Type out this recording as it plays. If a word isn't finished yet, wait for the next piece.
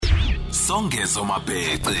Songezo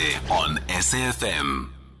Mabete on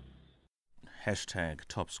SAFM. Hashtag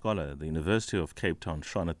Top Scholar. The University of Cape Town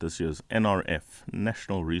shone at this year's NRF,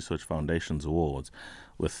 National Research Foundations Awards,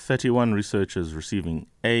 with 31 researchers receiving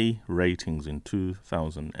A ratings in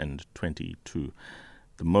 2022,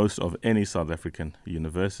 the most of any South African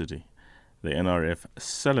university. The NRF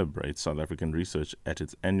celebrates South African research at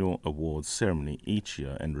its annual awards ceremony each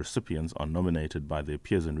year, and recipients are nominated by their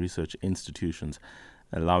peers and research institutions,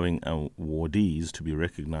 allowing awardees to be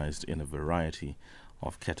recognized in a variety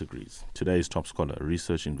of categories. Today's Top Scholar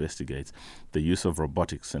research investigates the use of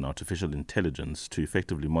robotics and artificial intelligence to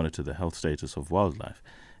effectively monitor the health status of wildlife,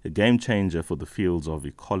 a game changer for the fields of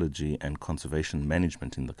ecology and conservation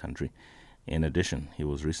management in the country. In addition, he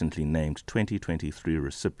was recently named 2023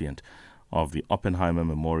 recipient of the Oppenheimer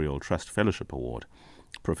Memorial Trust Fellowship Award.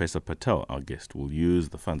 Professor Patel, our guest, will use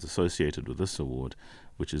the funds associated with this award,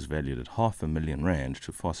 which is valued at R500,000,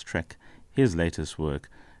 to fast-track his latest work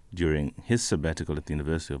during his sabbatical at the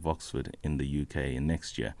University of Oxford in the UK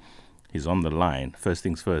next year. He's on the line. First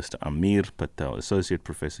things first, Amir Patel, Associate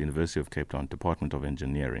Professor, University of Cape Town, Department of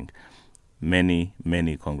Engineering. Many,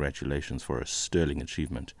 many congratulations for a sterling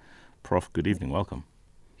achievement. Prof, good evening. Welcome.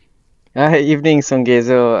 Evening,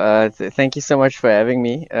 Songezo. Thank you so much for having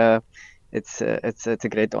me. It's a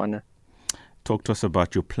great honor. Talk to us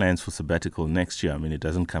about your plans for sabbatical next year. I mean, it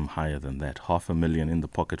doesn't come higher than that. R500,000 in the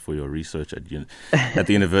pocket for your research at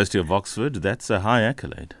the University of Oxford. That's a high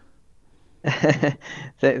accolade.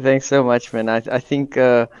 Thanks so much, man. I think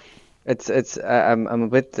I'm a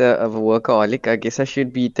bit of a workaholic. I guess I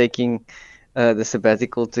should be taking the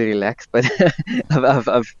sabbatical to relax, but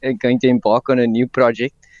I'm going to embark on a new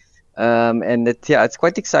project. And it's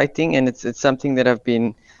quite exciting, and it's something that I've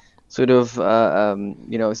been sort of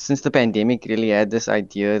since the pandemic really had this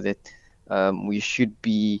idea that we should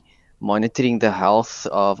be monitoring the health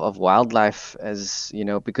of wildlife, as you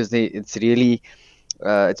know, because it's really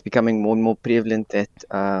it's becoming more and more prevalent that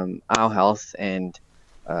our health and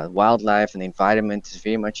wildlife and the environment is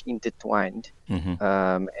very much intertwined. Mm-hmm.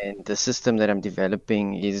 And the system that I'm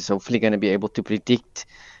developing is hopefully going to be able to predict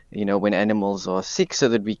when animals are sick, so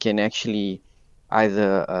that we can actually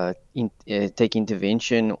either take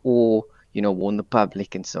intervention or, warn the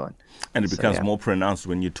public and so on. And it becomes more pronounced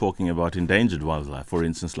when you're talking about endangered wildlife, for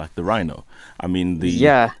instance, like the rhino. I mean,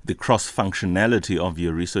 the cross-functionality of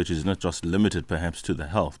your research is not just limited perhaps to the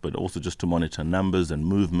health, but also just to monitor numbers and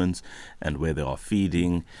movements and where they are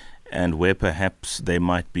feeding and where perhaps they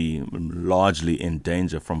might be largely in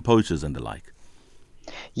danger from poachers and the like.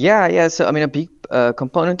 Yeah. So, I mean, a big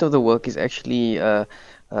component of the work is actually, I've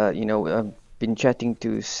been chatting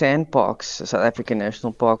to sandparks, South African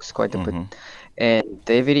national parks, quite a bit, and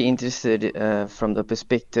they're very interested from the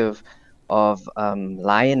perspective of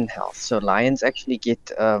lion health. So lions actually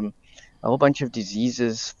get a whole bunch of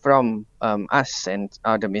diseases from us and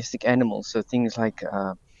our domestic animals. So things like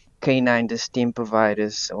canine distemper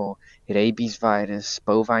virus or rabies virus,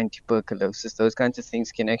 bovine tuberculosis, those kinds of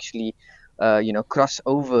things can actually cross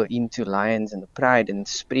over into lions and the pride and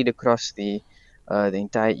spread across the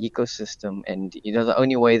entire ecosystem. And the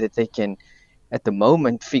only way that they can at the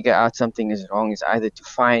moment figure out something is wrong is either to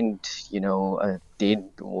find dead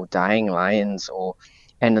or dying lions or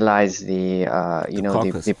analyze the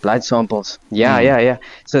blood samples.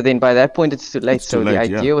 So then by that point it's too late. The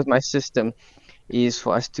idea with my system is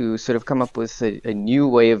for us to sort of come up with a new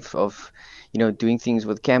way of doing things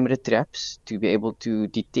with camera traps to be able to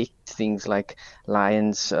detect things like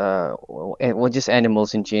lions or just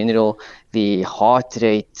animals in general, the heart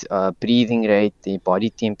rate, breathing rate, the body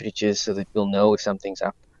temperature, so that we'll know if something's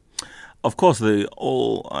up. Of course,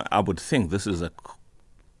 I would think this is a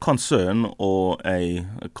concern, or a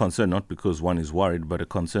concern not because one is worried, but a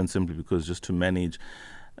concern simply because just to manage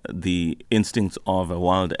the instincts of a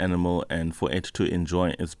wild animal and for it to enjoy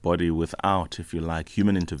its body without, if you like,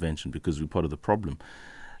 human intervention, because we're part of the problem.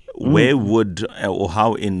 Where would, or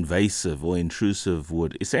how invasive or intrusive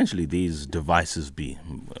would essentially these devices be?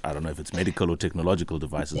 I don't know if it's medical or technological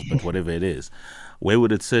devices, but whatever it is, where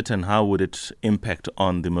would it sit and how would it impact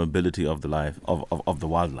on the mobility of the life of the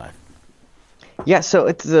wildlife? Yeah, so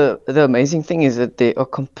it's the amazing thing is that they are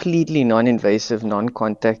completely non-invasive,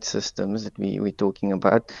 non-contact systems that we're talking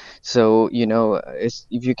about. So, if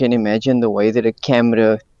you can imagine the way that a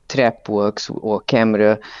camera trap works, or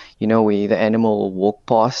camera, where the animal will walk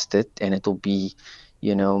past it and it'll be,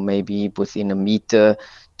 maybe within a meter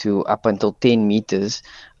to up until 10 meters.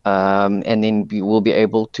 And then we will be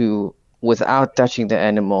able to, without touching the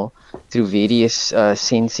animal, through various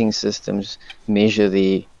sensing systems, measure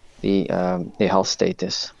the health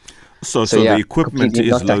status. So Yeah, the equipment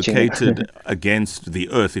completely is not touching it. located against the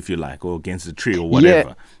earth, if you like, or against the tree or Yeah.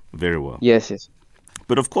 whatever. Very well. Yes.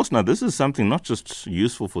 But of course, now this is something not just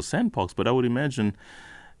useful for sandparks, but I would imagine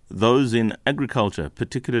those in agriculture,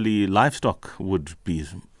 particularly livestock, would be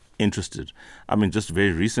interested. I mean, just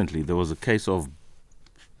very recently, there was a case of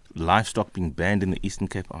livestock being banned in the Eastern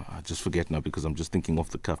Cape. I just forget now because I'm just thinking off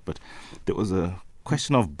the cuff, but there was a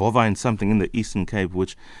question of bovine something in the Eastern Cape,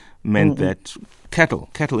 which meant that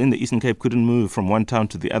cattle in the Eastern Cape couldn't move from one town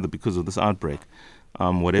to the other because of this outbreak,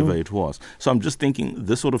 whatever it was. So I'm just thinking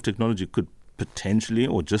this sort of technology could potentially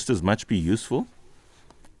or just as much be useful.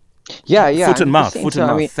 Yeah, Foot and mouth. 100%. So,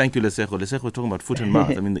 I mean, Thank you, Lesego. Lesego was talking about foot and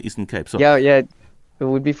mouth. I mean, the Eastern Cape. So yeah. It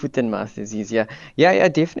would be foot and mouth disease. Yeah,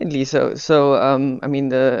 definitely. So, I mean,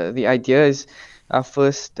 the idea is our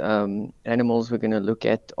first animals we're going to look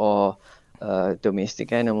at are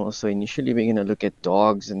domestic animals. So initially we're going to look at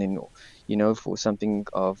dogs, and then, for something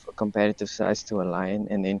of a comparative size to a lion.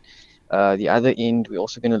 And then the other end, we're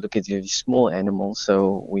also going to look at really small animals.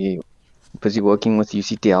 So we're busy working with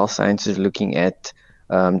UCTL Sciences looking at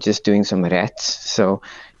just doing some rats. So,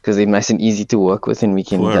 because they're nice and easy to work with, and we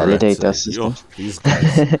can poor validate our rats, systems. these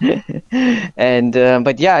guys. And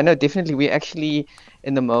but yeah, no, definitely, we actually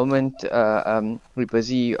in the moment we're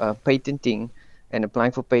busy patenting and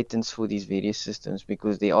applying for patents for these various systems,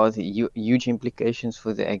 because there are the huge implications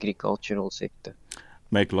for the agricultural sector.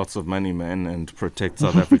 Make lots of money, man, and protect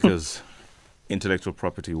South Africa's intellectual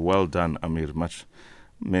property. Well done, Amir.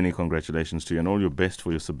 Many congratulations to you, and all your best for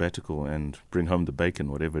your sabbatical, and bring home the bacon,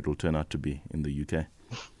 whatever it will turn out to be in the UK.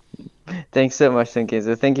 Thanks so much,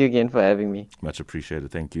 Sankezo. Thank you again for having me. Much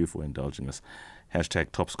appreciated. Thank you for indulging us.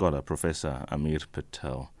 # top scholar, Professor Amir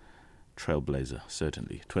Patel. Trailblazer,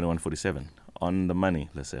 certainly. 21:47 on the money,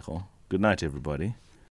 Lesego. Good night, everybody.